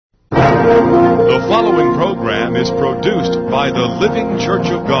The following program is produced by the Living Church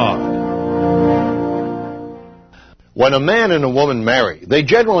of God. When a man and a woman marry, they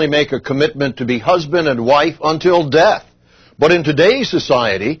generally make a commitment to be husband and wife until death. But in today's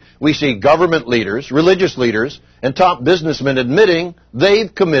society, we see government leaders, religious leaders, and top businessmen admitting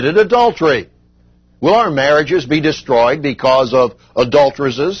they've committed adultery. Will our marriages be destroyed because of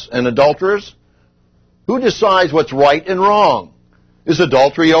adulteresses and adulterers? Who decides what's right and wrong? Is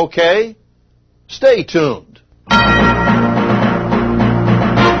adultery okay? Stay tuned.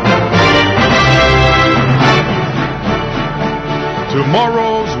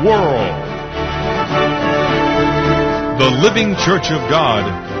 Tomorrow's World. The Living Church of God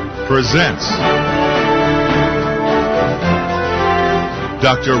presents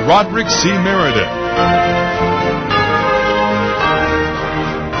Dr. Roderick C. Meredith,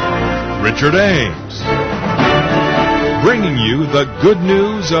 Richard Ames, bringing you the good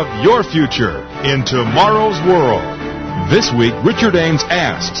news of your future in tomorrow's world. This week, Richard Ames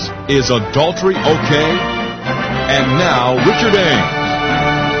asks, is adultery okay? And now, Richard Ames.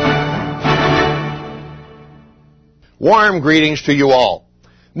 Warm greetings to you all.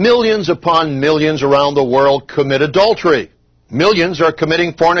 Millions upon millions around the world commit adultery. Millions are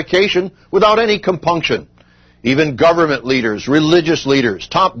committing fornication without any compunction. Even government leaders, religious leaders,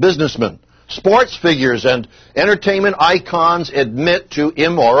 top businessmen, sports figures, and entertainment icons admit to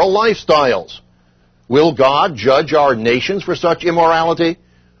immoral lifestyles. Will God judge our nations for such immorality?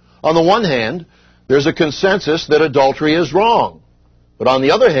 On the one hand, there's a consensus that adultery is wrong. But on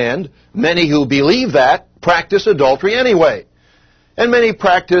the other hand, many who believe that practice adultery anyway. And many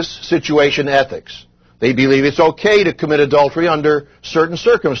practice situation ethics. They believe it's okay to commit adultery under certain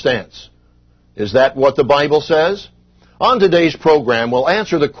circumstance. Is that what the Bible says? On today's program, we'll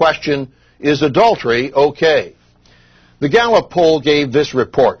answer the question, is adultery okay? The Gallup poll gave this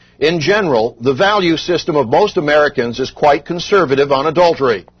report. In general, the value system of most Americans is quite conservative on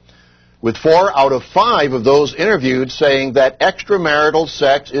adultery, with 4 out of 5 of those interviewed saying that extramarital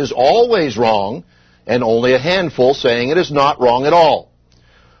sex is always wrong, and only a handful saying it is not wrong at all.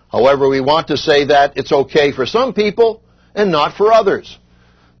 However, we want to say that it's okay for some people and not for others.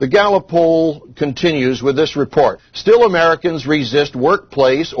 The Gallup poll continues with this report. Still, Americans resist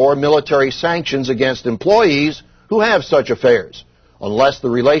workplace or military sanctions against employees who have such affairs, unless the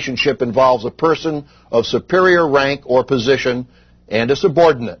relationship involves a person of superior rank or position and a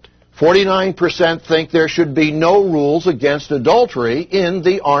subordinate. 49% think there should be no rules against adultery in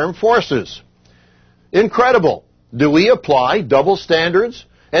the armed forces. Incredible. Do we apply double standards?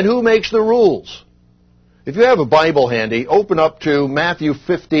 And who makes the rules? If you have a Bible handy, open up to Matthew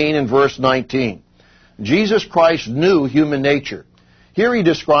 15 and verse 19. Jesus Christ knew human nature. Here he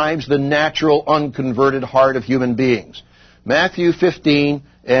describes the natural, unconverted heart of human beings. Matthew 15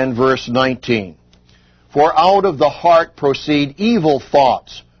 and verse 19. For out of the heart proceed evil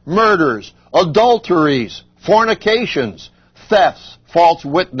thoughts, murders, adulteries, fornications, thefts, false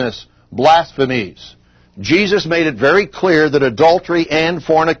witness, blasphemies. Jesus made it very clear that adultery and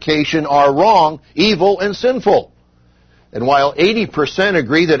fornication are wrong, evil, and sinful. And while 80%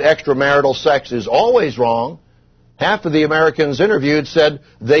 agree that extramarital sex is always wrong, half of the Americans interviewed said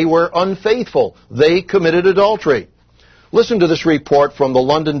they were unfaithful. They committed adultery. Listen to this report from the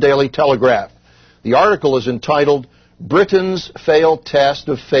London Daily Telegraph. The article is entitled, Britain's Failed Test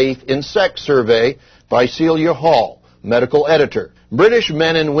of Faith in Sex Survey by Celia Hall, medical editor. British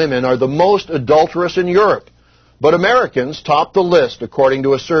men and women are the most adulterous in Europe, but Americans top the list according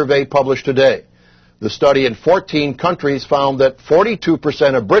to a survey published today. The study in 14 countries found that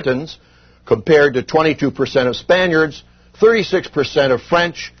 42% of Britons, compared to 22% of Spaniards, 36% of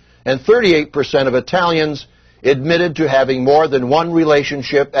French, and 38% of Italians, admitted to having more than one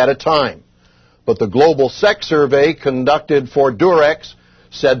relationship at a time. But the Global Sex Survey conducted for Durex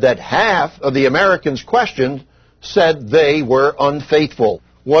said that half of the Americans questioned said they were unfaithful.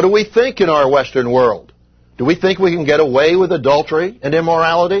 What do we think in our Western world? Do we think we can get away with adultery and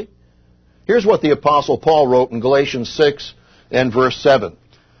immorality? Here's what the Apostle Paul wrote in Galatians 6 and verse 7.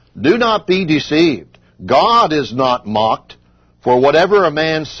 Do not be deceived. God is not mocked. For whatever a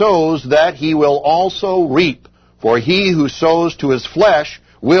man sows, that he will also reap. For he who sows to his flesh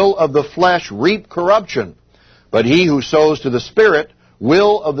will of the flesh reap corruption. But he who sows to the Spirit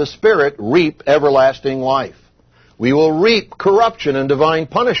will of the Spirit reap everlasting life. We will reap corruption and divine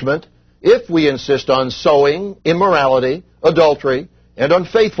punishment if we insist on sowing immorality, adultery, and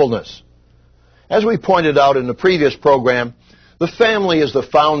unfaithfulness. As we pointed out in the previous program, the family is the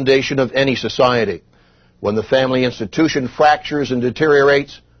foundation of any society. When the family institution fractures and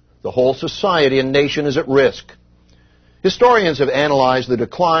deteriorates, the whole society and nation is at risk. Historians have analyzed the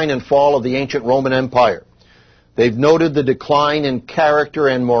decline and fall of the ancient Roman Empire. They've noted the decline in character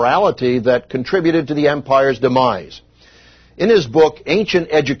and morality that contributed to the empire's demise. In his book, Ancient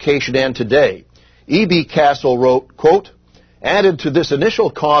Education and Today, E.B. Castle wrote, quote, "Added to this initial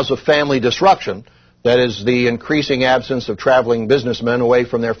cause of family disruption, that is, the increasing absence of traveling businessmen away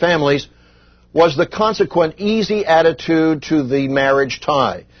from their families, was the consequent easy attitude to the marriage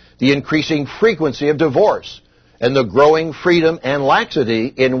tie, the increasing frequency of divorce, and the growing freedom and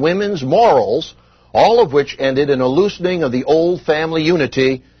laxity in women's morals, all of which ended in a loosening of the old family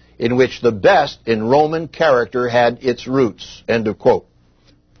unity in which the best in Roman character had its roots." End of quote.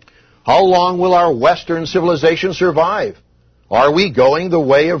 How long will our Western civilization survive? Are we going the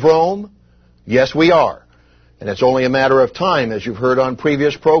way of Rome? Yes, we are. And it's only a matter of time, as you've heard on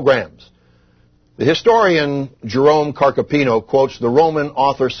previous programs. The historian Jerome Carcopino quotes the Roman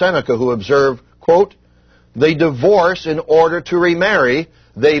author Seneca, who observed, quote, "They divorce in order to remarry.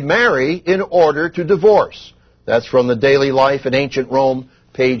 They marry in order to divorce." That's from the Daily Life in Ancient Rome,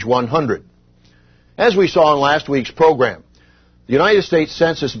 page 100. As we saw in last week's program, the United States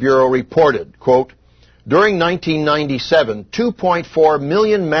Census Bureau reported, quote, "During 1997, 2.4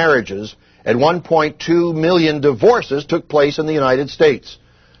 million marriages and 1.2 million divorces took place in the United States.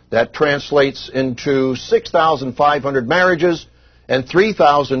 That translates into 6,500 marriages and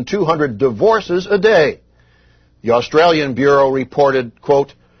 3,200 divorces a day. The Australian Bureau reported,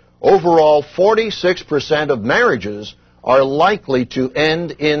 quote, "Overall, 46% of marriages are likely to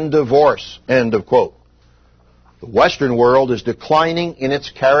end in divorce." End of quote. The Western world is declining in its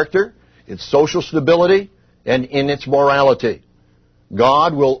character, its social stability, and in its morality.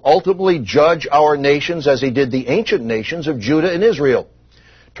 God will ultimately judge our nations as he did the ancient nations of Judah and Israel.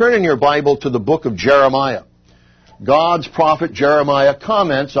 Turn in your Bible to the book of Jeremiah. God's prophet Jeremiah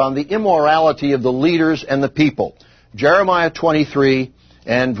comments on the immorality of the leaders and the people. Jeremiah 23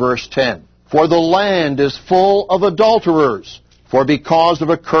 and verse 10. "For the land is full of adulterers, for because of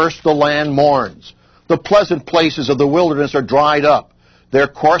a curse the land mourns. The pleasant places of the wilderness are dried up. Their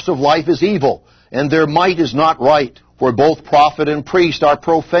course of life is evil, and their might is not right. For both prophet and priest are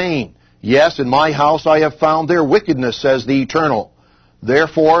profane. Yes, in my house I have found their wickedness, says the Eternal.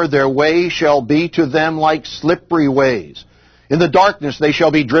 Therefore their way shall be to them like slippery ways. In the darkness they shall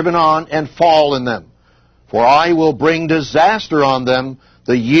be driven on and fall in them. For I will bring disaster on them,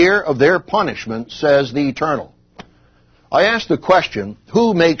 the year of their punishment, says the Eternal." I ask the question,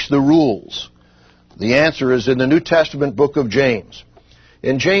 who makes the rules? The answer is in the New Testament book of James.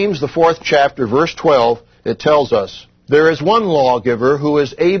 In James, the 4th chapter, verse 12, it tells us, "There is one lawgiver who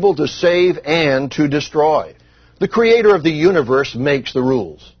is able to save and to destroy." The creator of the universe makes the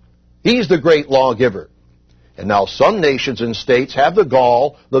rules. He's the great lawgiver. And now some nations and states have the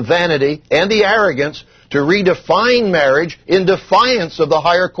gall, the vanity, and the arrogance to redefine marriage in defiance of the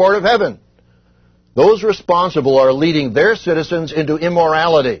higher court of heaven. Those responsible are leading their citizens into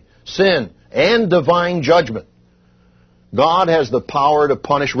immorality, sin, and divine judgment. God has the power to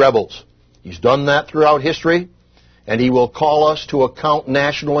punish rebels. He's done that throughout history, and he will call us to account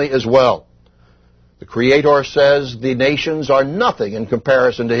nationally as well. The Creator says the nations are nothing in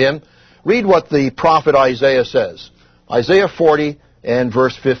comparison to him. Read what the prophet Isaiah says. Isaiah 40 and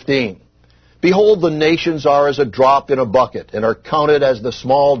verse 15. "Behold, the nations are as a drop in a bucket, and are counted as the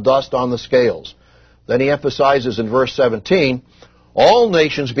small dust on the scales." Then he emphasizes in verse 17, "All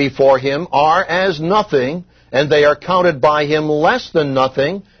nations before him are as nothing, and they are counted by him less than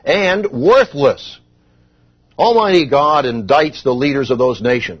nothing, and worthless." Almighty God indicts the leaders of those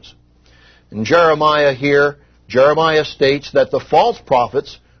nations. In Jeremiah here, Jeremiah states that the false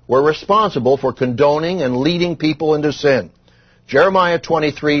prophets were responsible for condoning and leading people into sin. Jeremiah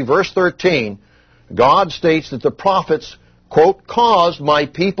 23, verse 13, God states that the prophets, quote, "caused my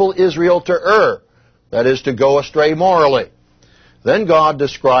people Israel to err," that is, to go astray morally. Then God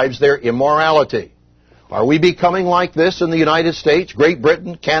describes their immorality. Are we becoming like this in the United States, Great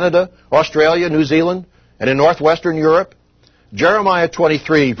Britain, Canada, Australia, New Zealand, and in northwestern Europe? Jeremiah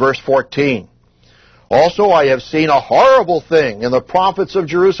 23, verse 14. "Also I have seen a horrible thing in the prophets of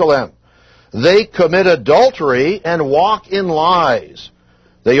Jerusalem. They commit adultery and walk in lies.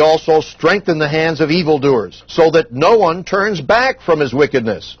 They also strengthen the hands of evildoers, so that no one turns back from his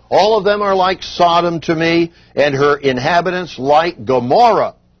wickedness. All of them are like Sodom to me, and her inhabitants like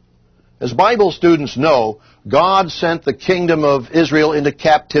Gomorrah." As Bible students know, God sent the kingdom of Israel into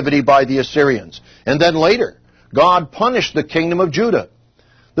captivity by the Assyrians. And then later, God punished the kingdom of Judah.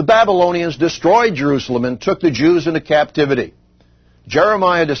 The Babylonians destroyed Jerusalem and took the Jews into captivity.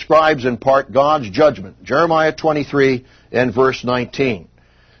 Jeremiah describes in part God's judgment. Jeremiah 23 and verse 19.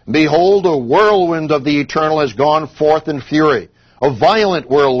 Behold, a whirlwind of the Eternal has gone forth in fury, a violent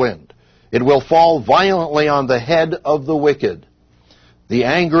whirlwind. It will fall violently on the head of the wicked. The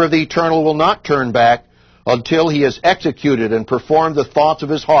anger of the Eternal will not turn back until he has executed and performed the thoughts of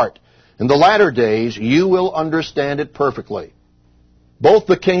his heart. In the latter days you will understand it perfectly. Both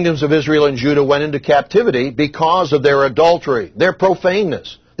the kingdoms of Israel and Judah went into captivity because of their adultery, their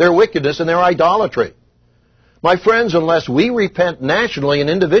profaneness, their wickedness, and their idolatry. My friends, unless we repent nationally and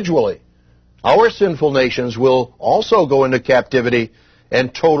individually, our sinful nations will also go into captivity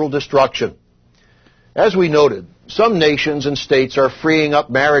and total destruction. As we noted, some nations and states are freeing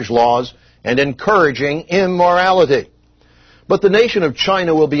up marriage laws and encouraging immorality. But the nation of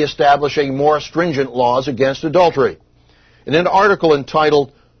China will be establishing more stringent laws against adultery. In an article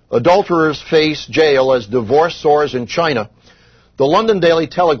entitled, "Adulterers Face Jail as Divorce Soars in China," the London Daily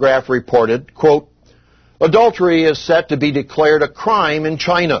Telegraph reported, quote, "Adultery is set to be declared a crime in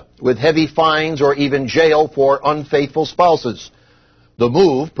China, with heavy fines or even jail for unfaithful spouses. The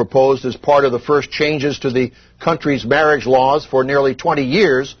move, proposed as part of the first changes to the country's marriage laws for nearly 20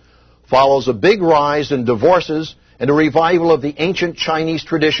 years, follows a big rise in divorces and a revival of the ancient Chinese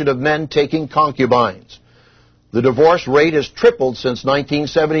tradition of men taking concubines. The divorce rate has tripled since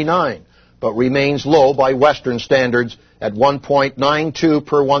 1979, but remains low by Western standards at 1.92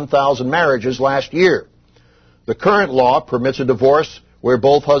 per 1,000 marriages last year. The current law permits a divorce where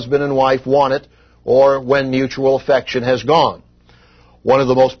both husband and wife want it or when mutual affection has gone. One of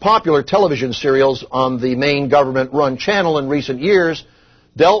the most popular television serials on the main government-run channel in recent years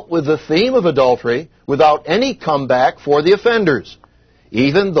dealt with the theme of adultery without any comeback for the offenders.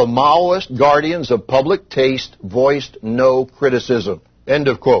 Even the Maoist guardians of public taste voiced no criticism." End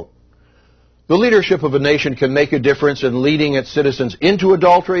of quote. The leadership of a nation can make a difference in leading its citizens into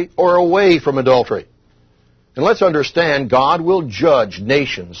adultery or away from adultery. And let's understand, God will judge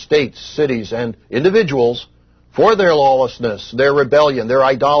nations, states, cities, and individuals for their lawlessness, their rebellion, their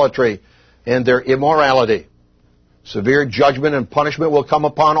idolatry, and their immorality. Severe judgment and punishment will come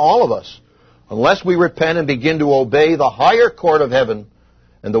upon all of us unless we repent and begin to obey the higher court of heaven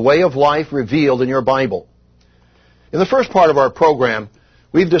and the way of life revealed in your Bible. In the first part of our program,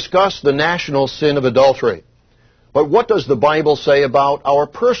 we've discussed the national sin of adultery. But what does the Bible say about our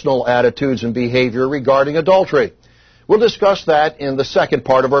personal attitudes and behavior regarding adultery? We'll discuss that in the second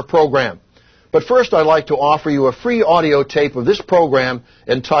part of our program. But first, I'd like to offer you a free audio tape of this program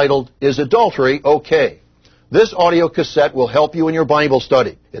entitled, "Is Adultery OK?" This audio cassette will help you in your Bible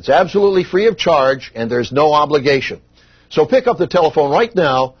study. It's absolutely free of charge, and there's no obligation. So pick up the telephone right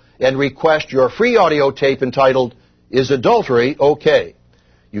now and request your free audio tape entitled, "Is Adultery OK?"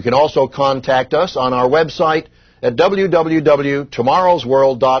 You can also contact us on our website at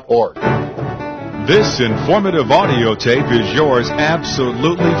www.tomorrowsworld.org. This informative audio tape is yours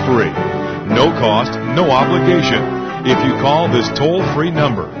absolutely free. No cost, no obligation. If you call this toll-free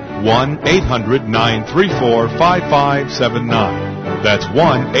number, 1-800-934-5579. That's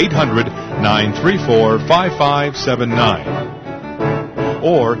 1-800-934-5579.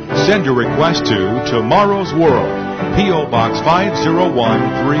 Or send your request to Tomorrow's World, P.O. Box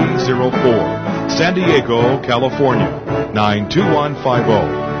 501304, San Diego, California,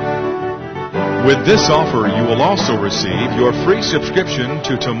 92150. With this offer, you will also receive your free subscription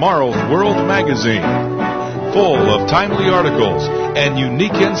to Tomorrow's World magazine, full of timely articles and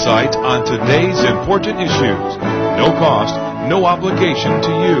unique insights on today's important issues. No cost, no obligation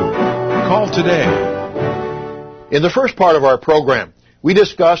to you. Call today. In the first part of our program, we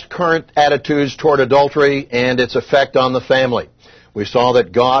discussed current attitudes toward adultery and its effect on the family. We saw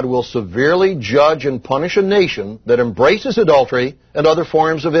that God will severely judge and punish a nation that embraces adultery and other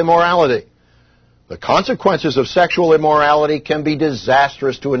forms of immorality. The consequences of sexual immorality can be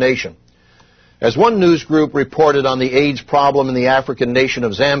disastrous to a nation. As one news group reported on the AIDS problem in the African nation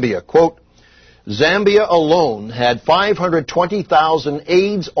of Zambia, quote, "Zambia alone had 520,000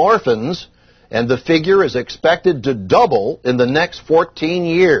 AIDS orphans, and the figure is expected to double in the next 14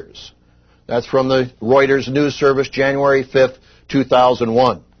 years. That's from the Reuters news service, January 5th,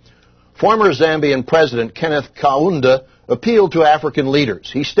 2001. Former Zambian President Kenneth Kaunda appealed to African leaders.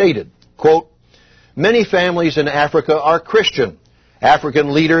 He stated, quote, "Many families in Africa are Christian.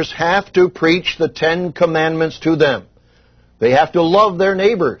 African leaders have to preach the 10 Commandments to them. They have to love their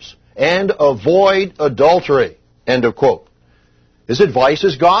neighbors and avoid adultery." End of quote. His advice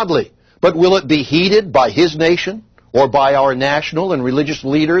is godly, but will it be heeded by his nation or by our national and religious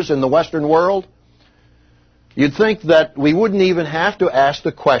leaders in the Western world? You'd think that we wouldn't even have to ask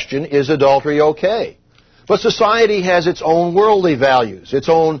the question, is adultery okay? But society has its own worldly values, its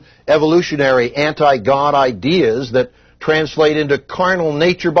own evolutionary anti-God ideas that translate into carnal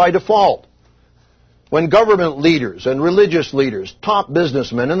nature by default. When government leaders and religious leaders, top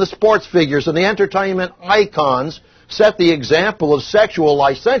businessmen and the sports figures and the entertainment icons set the example of sexual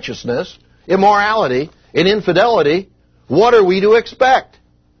licentiousness, immorality, and infidelity, what are we to expect?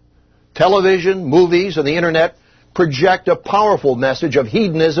 Television, movies, and the internet project a powerful message of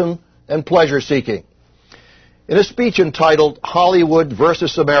hedonism and pleasure-seeking. In a speech entitled Hollywood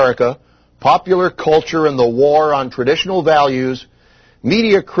versus America, Popular Culture and the War on Traditional Values,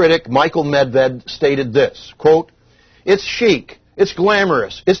 media critic Michael Medved stated this, quote, "It's chic, it's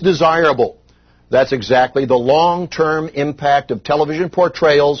glamorous, it's desirable. That's exactly the long-term impact of television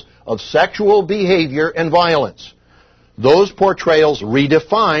portrayals of sexual behavior and violence. Those portrayals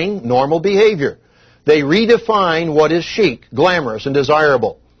redefine normal behavior. They redefine what is chic, glamorous, and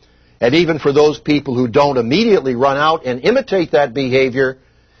desirable. And even for those people who don't immediately run out and imitate that behavior,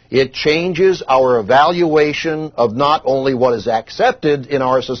 it changes our evaluation of not only what is accepted in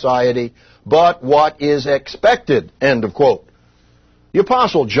our society, but what is expected." End of quote. The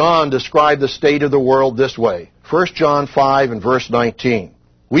Apostle John described the state of the world this way. 1 John 5 and verse 19.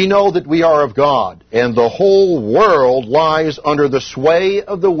 "We know that we are of God, and the whole world lies under the sway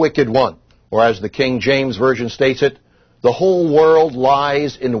of the wicked one." Or as the King James Version states it, the whole world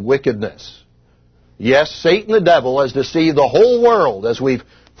lies in wickedness. Yes, Satan the devil has deceived the whole world, as we've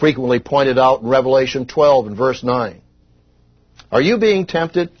frequently pointed out in Revelation 12 and verse 9. Are you being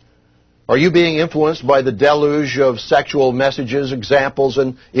tempted? Are you being influenced by the deluge of sexual messages, examples,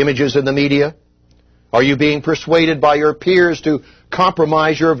 and images in the media? Are you being persuaded by your peers to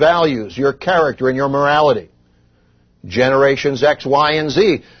compromise your values, your character, and your morality? Generations X, Y, and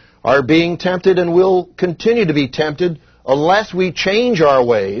Z are being tempted and will continue to be tempted unless we change our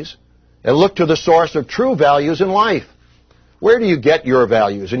ways and look to the source of true values in life. Where do you get your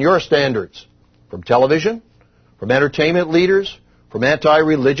values and your standards? From television? From entertainment leaders? From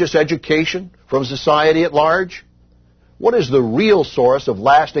anti-religious education? From society at large? What is the real source of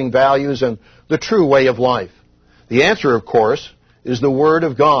lasting values and the true way of life? The answer, of course, is the Word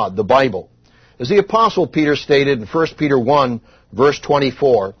of God, the Bible. As the Apostle Peter stated in 1 Peter 1, verse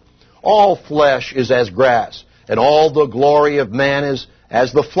 24, "All flesh is as grass, and all the glory of man is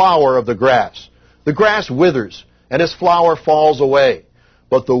as the flower of the grass. The grass withers, and its flower falls away,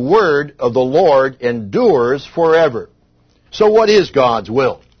 but the word of the Lord endures forever." So what is God's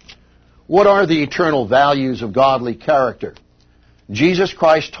will? What are the eternal values of godly character? Jesus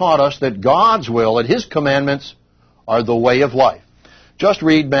Christ taught us that God's will and His commandments are the way of life. Just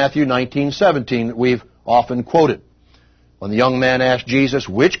read Matthew 19:17 that we've often quoted. When the young man asked Jesus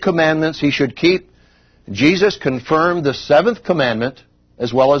which commandments he should keep, Jesus confirmed the seventh commandment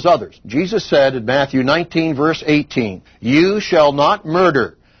as well as others. Jesus said in Matthew 19, verse 18, "You shall not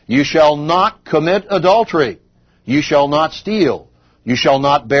murder. You shall not commit adultery. You shall not steal. You shall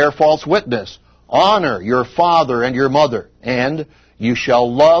not bear false witness. Honor your father and your mother. And you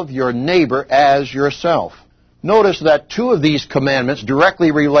shall love your neighbor as yourself." Notice that two of these commandments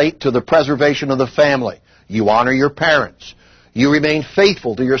directly relate to the preservation of the family. You honor your parents. You remain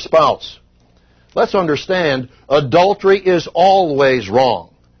faithful to your spouse. Let's understand, adultery is always wrong.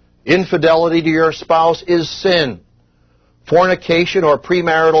 Infidelity to your spouse is sin. Fornication or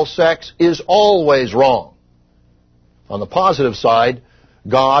premarital sex is always wrong. On the positive side,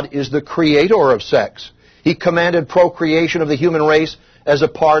 God is the creator of sex. He commanded procreation of the human race as a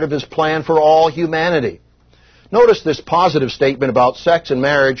part of His plan for all humanity. Notice this positive statement about sex and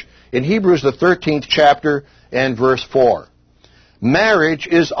marriage in Hebrews the 13th chapter and verse 4. "Marriage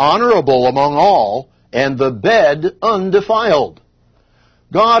is honorable among all, and the bed undefiled."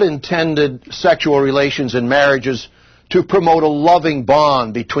 God intended sexual relations in marriages to promote a loving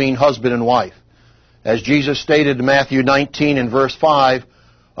bond between husband and wife. As Jesus stated in Matthew 19 and verse 5,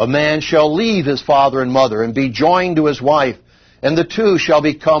 "A man shall leave his father and mother and be joined to his wife, and the two shall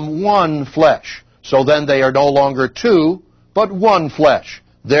become one flesh. So then they are no longer two, but one flesh.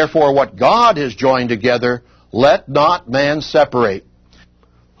 Therefore what God has joined together, let not man separate."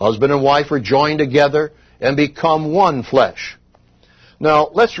 Husband and wife are joined together and become one flesh. Now,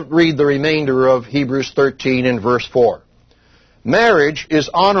 let's read the remainder of Hebrews 13 and verse 4. "Marriage is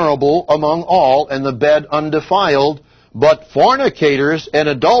honorable among all, and the bed undefiled, but fornicators and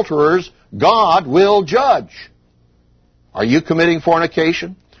adulterers God will judge." Are you committing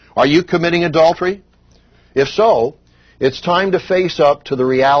fornication? Are you committing adultery? If so, it's time to face up to the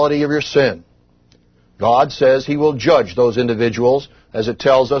reality of your sin. God says He will judge those individuals, as it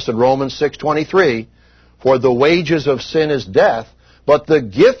tells us in Romans 6:23, "For the wages of sin is death, but the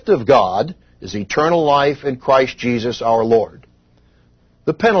gift of God is eternal life in Christ Jesus our Lord."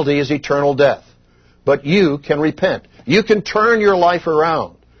 The penalty is eternal death, but you can repent. You can turn your life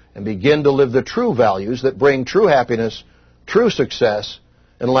around and begin to live the true values that bring true happiness, true success,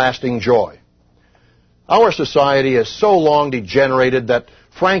 and lasting joy. Our society has so long degenerated that,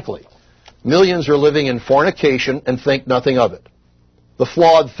 frankly, millions are living in fornication and think nothing of it. The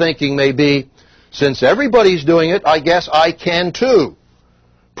flawed thinking may be, since everybody's doing it, I guess I can too.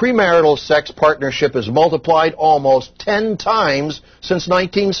 Premarital sex partnership has multiplied almost 10 times since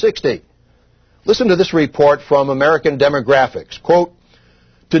 1960. Listen to this report from American Demographics. Quote,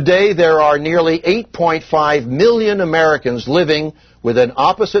 today there are nearly 8.5 million Americans living with an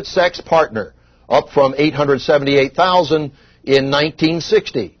opposite-sex partner, up from 878,000 in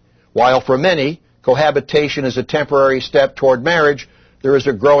 1960. While for many, cohabitation is a temporary step toward marriage, there is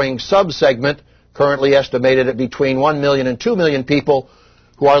a growing subsegment, currently estimated at between 1 million and 2 million people,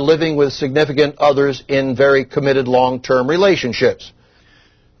 who are living with significant others in very committed long-term relationships.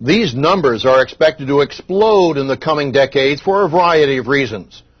 These numbers are expected to explode in the coming decades for a variety of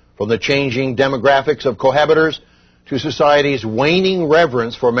reasons, from the changing demographics of cohabitors to society's waning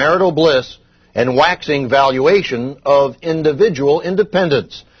reverence for marital bliss and waxing valuation of individual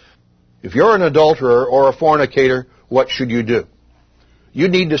independence. If you're an adulterer or a fornicator, what should you do? You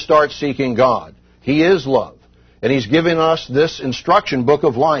need to start seeking God. He is love, and He's given us this instruction book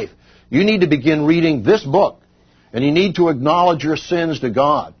of life. You need to begin reading this book, and you need to acknowledge your sins to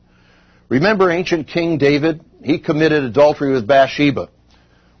God. Remember ancient King David? He committed adultery with Bathsheba.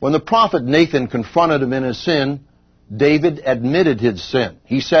 When the prophet Nathan confronted him in his sin, David admitted his sin.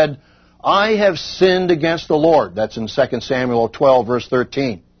 He said, I have sinned against the Lord. That's in 2 Samuel 12, verse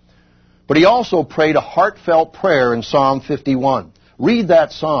 13. But he also prayed a heartfelt prayer in Psalm 51. Read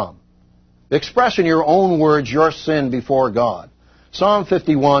that psalm. Express in your own words your sin before God. Psalm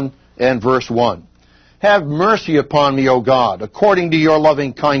 51 and verse 1. Have mercy upon me, O God, according to your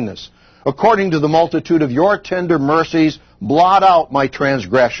loving kindness. According to the multitude of your tender mercies, blot out my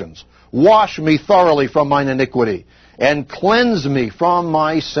transgressions. Wash me thoroughly from mine iniquity, and cleanse me from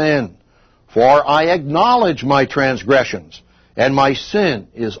my sin. For I acknowledge my transgressions, and my sin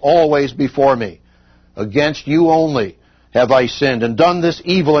is always before me. Against you only have I sinned, and done this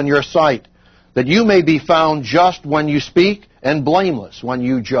evil in your sight, that you may be found just when you speak, and blameless when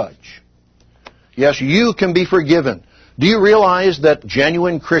you judge. Yes, you can be forgiven. Do you realize that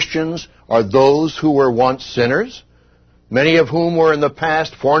genuine Christians are those who were once sinners, many of whom were in the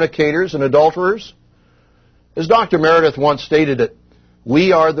past fornicators and adulterers? As Dr. Meredith once stated it,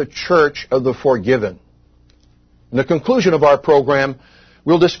 we are the church of the forgiven. In the conclusion of our program,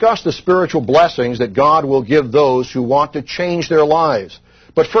 we'll discuss the spiritual blessings that God will give those who want to change their lives.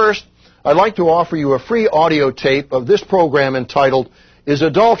 But first, I'd like to offer you a free audio tape of this program entitled, Is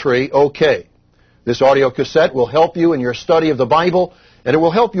Adultery O.K? This audio cassette will help you in your study of the Bible, and it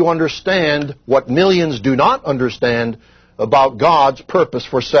will help you understand what millions do not understand about God's purpose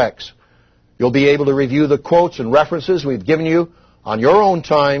for sex. You'll be able to review the quotes and references we've given you on your own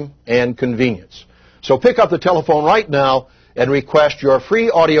time and convenience. So pick up the telephone right now and request your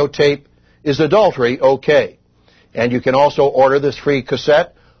free audio tape, Is Adultery O.K? And you can also order this free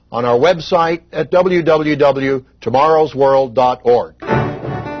cassette on our website at www.tomorrowsworld.org.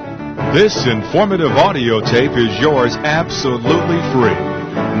 This informative audio tape is yours absolutely free.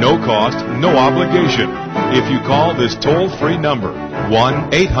 No cost, no obligation. If you call this toll-free number,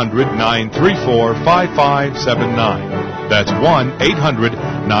 1-800-934-5579. That's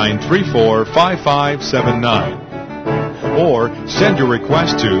 1-800-934-5579. Or send your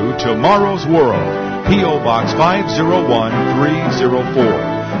request to Tomorrow's World, P.O. Box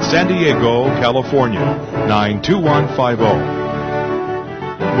 501304, San Diego, California, 92150.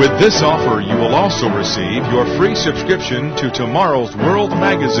 With this offer, you will also receive your free subscription to Tomorrow's World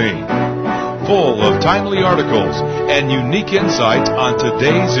magazine, full of timely articles and unique insights on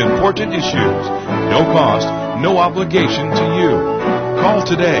today's important issues. No cost, no obligation to you. Call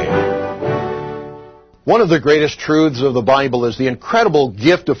today. One of the greatest truths of the Bible is the incredible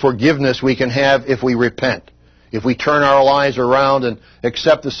gift of forgiveness we can have if we repent, if we turn our lives around and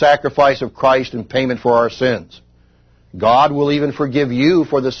accept the sacrifice of Christ in payment for our sins. God will even forgive you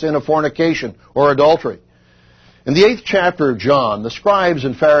for the sin of fornication or adultery. In the 8th chapter of John, the scribes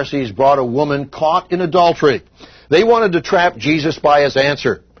and Pharisees brought a woman caught in adultery. They wanted to trap Jesus by his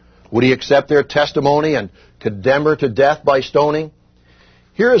answer. Would he accept their testimony and condemn her to death by stoning?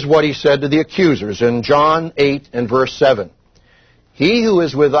 Here is what he said to the accusers in John 8 and verse 7. He who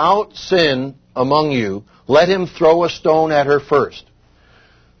is without sin among you, let him throw a stone at her first.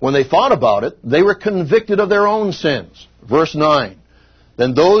 When they thought about it, they were convicted of their own sins. Verse 9.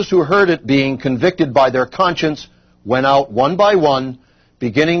 Then those who heard it, being convicted by their conscience, went out one by one,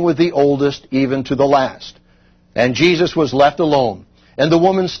 beginning with the oldest even to the last. And Jesus was left alone, and the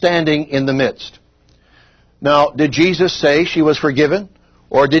woman standing in the midst. Now, did Jesus say she was forgiven?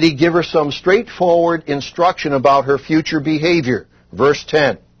 Or did he give her some straightforward instruction about her future behavior? Verse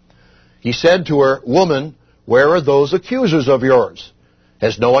 10. He said to her, "Woman, where are those accusers of yours?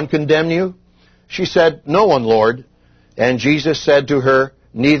 Has no one condemned you?" She said, "No one, Lord." And Jesus said to her,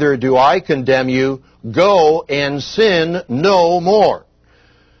 "Neither do I condemn you. Go and sin no more."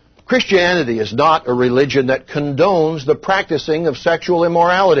 Christianity is not a religion that condones the practicing of sexual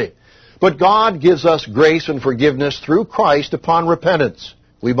immorality, but God gives us grace and forgiveness through Christ upon repentance.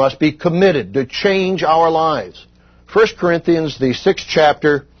 We must be committed to change our lives. 1 Corinthians, the 6th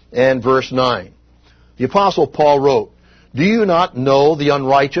chapter, and verse 9. The Apostle Paul wrote, "Do you not know the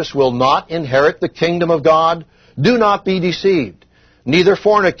unrighteous will not inherit the kingdom of God? Do not be deceived. Neither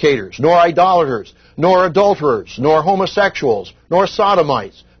fornicators, nor idolaters, nor adulterers, nor homosexuals, nor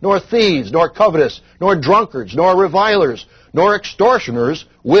sodomites, nor thieves, nor covetous, nor drunkards, nor revilers, nor extortioners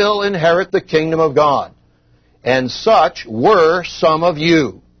will inherit the kingdom of God. And such were some of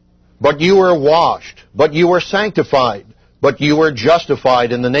you. But you were washed, but you were sanctified, but you were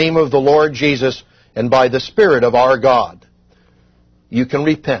justified in the name of the Lord Jesus and by the Spirit of our God." You can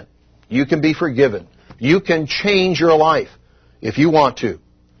repent. You can be forgiven. You can change your life if you want to.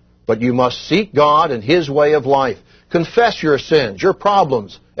 But you must seek God and His way of life. Confess your sins, your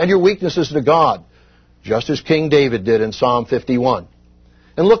problems, and your weaknesses to God, just as King David did in Psalm 51.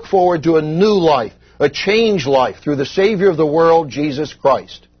 And look forward to a new life, a changed life through the Savior of the world, Jesus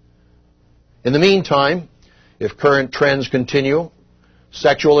Christ. In the meantime, if current trends continue,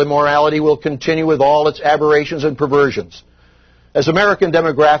 sexual immorality will continue with all its aberrations and perversions. As American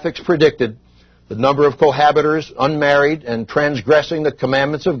demographics predicted, the number of cohabitors, unmarried, and transgressing the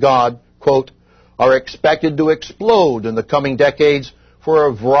commandments of God, quote, are expected to explode in the coming decades for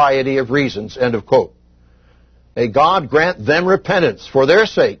a variety of reasons, end of quote. May God grant them repentance for their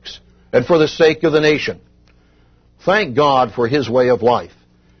sakes and for the sake of the nation. Thank God for His way of life.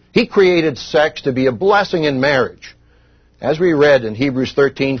 He created sex to be a blessing in marriage. As we read in Hebrews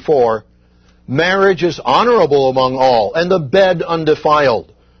 13:4, marriage is honorable among all, and the bed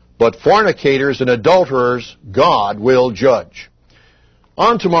undefiled. But fornicators and adulterers God will judge.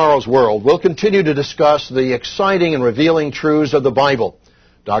 On Tomorrow's World, we'll continue to discuss the exciting and revealing truths of the Bible.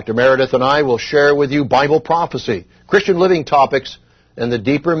 Dr. Meredith and I will share with you Bible prophecy, Christian living topics, and the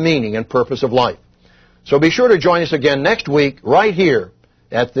deeper meaning and purpose of life. So be sure to join us again next week, right here,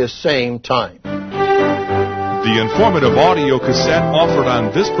 at this same time. The informative audio cassette offered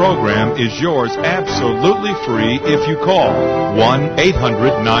on this program is yours absolutely free if you call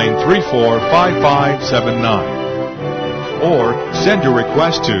 1-800-934-5579. Or send your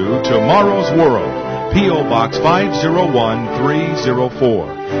request to Tomorrow's World, P.O. Box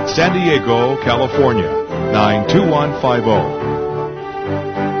 501304, San Diego, California,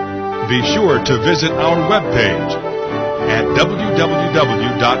 92150. Be sure to visit our webpage at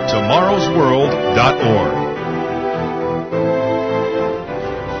www.tomorrowsworld.org.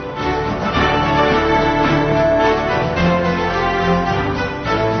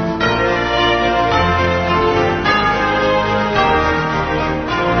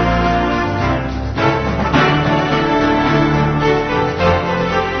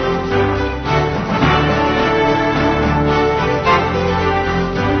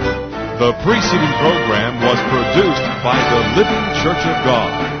 The preceding program was produced by the Living Church of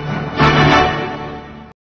God.